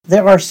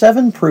There are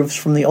 7 proofs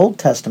from the Old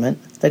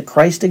Testament that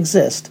Christ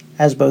exists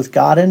as both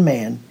God and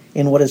man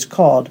in what is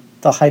called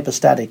the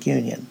hypostatic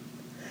union.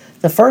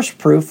 The first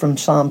proof from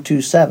Psalm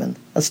 2:7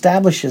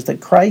 establishes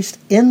that Christ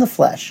in the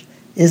flesh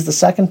is the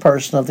second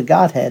person of the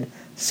Godhead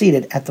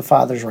seated at the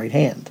Father's right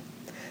hand.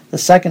 The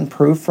second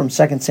proof from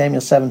 2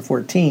 Samuel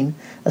 7:14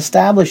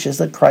 establishes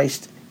that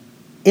Christ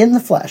in the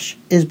flesh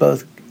is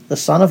both the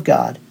Son of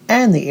God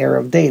and the heir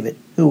of David,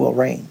 who will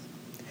reign.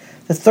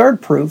 The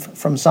third proof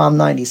from Psalm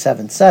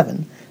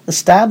 97:7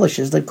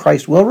 establishes that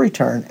Christ will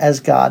return as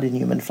God in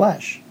human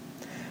flesh.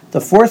 The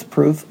fourth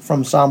proof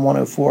from Psalm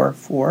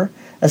 104:4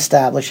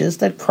 establishes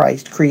that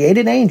Christ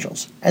created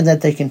angels and that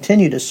they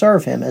continue to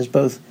serve him as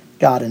both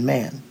God and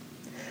man.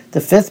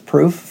 The fifth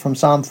proof from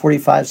Psalm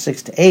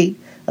 45:6-8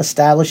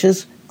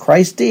 establishes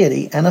Christ's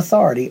deity and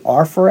authority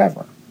are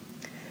forever.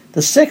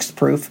 The sixth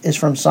proof is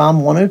from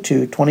Psalm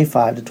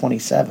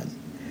 102:25-27.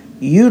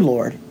 You,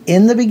 Lord,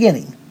 in the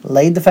beginning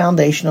laid the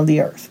foundation of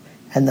the earth,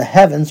 and the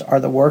heavens are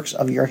the works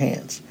of your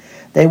hands.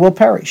 They will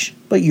perish,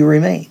 but you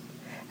remain,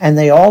 and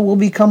they all will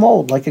become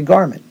old like a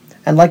garment,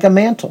 and like a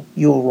mantle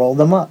you will roll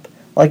them up.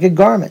 Like a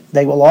garment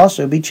they will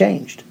also be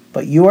changed,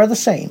 but you are the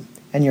same,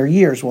 and your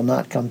years will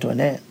not come to an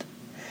end.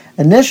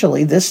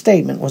 Initially, this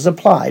statement was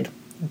applied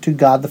to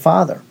God the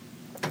Father,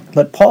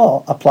 but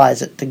Paul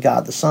applies it to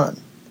God the Son.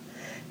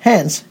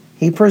 Hence,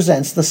 he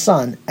presents the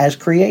Son as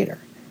creator.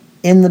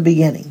 In the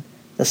beginning,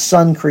 the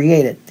Son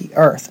created the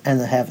earth and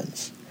the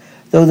heavens.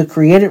 Though the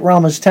created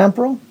realm is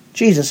temporal,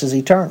 Jesus is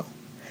eternal.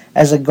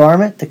 As a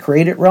garment, the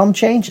created realm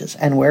changes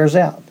and wears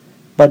out,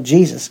 but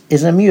Jesus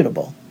is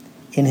immutable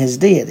in his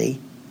deity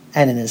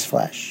and in his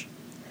flesh.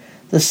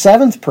 The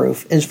seventh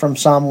proof is from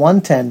Psalm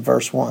 110,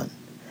 verse 1.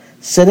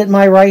 Sit at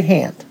my right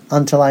hand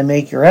until I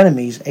make your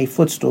enemies a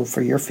footstool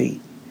for your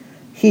feet.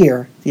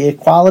 Here, the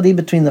equality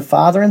between the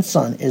Father and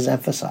Son is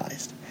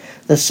emphasized.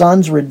 The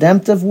Son's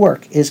redemptive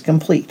work is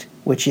complete,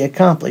 which he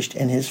accomplished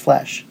in his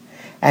flesh,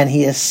 and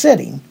he is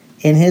sitting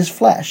in his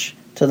flesh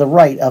to the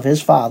right of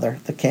his Father,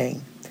 the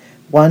King.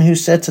 One who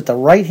sits at the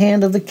right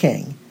hand of the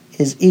King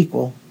is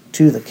equal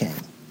to the King.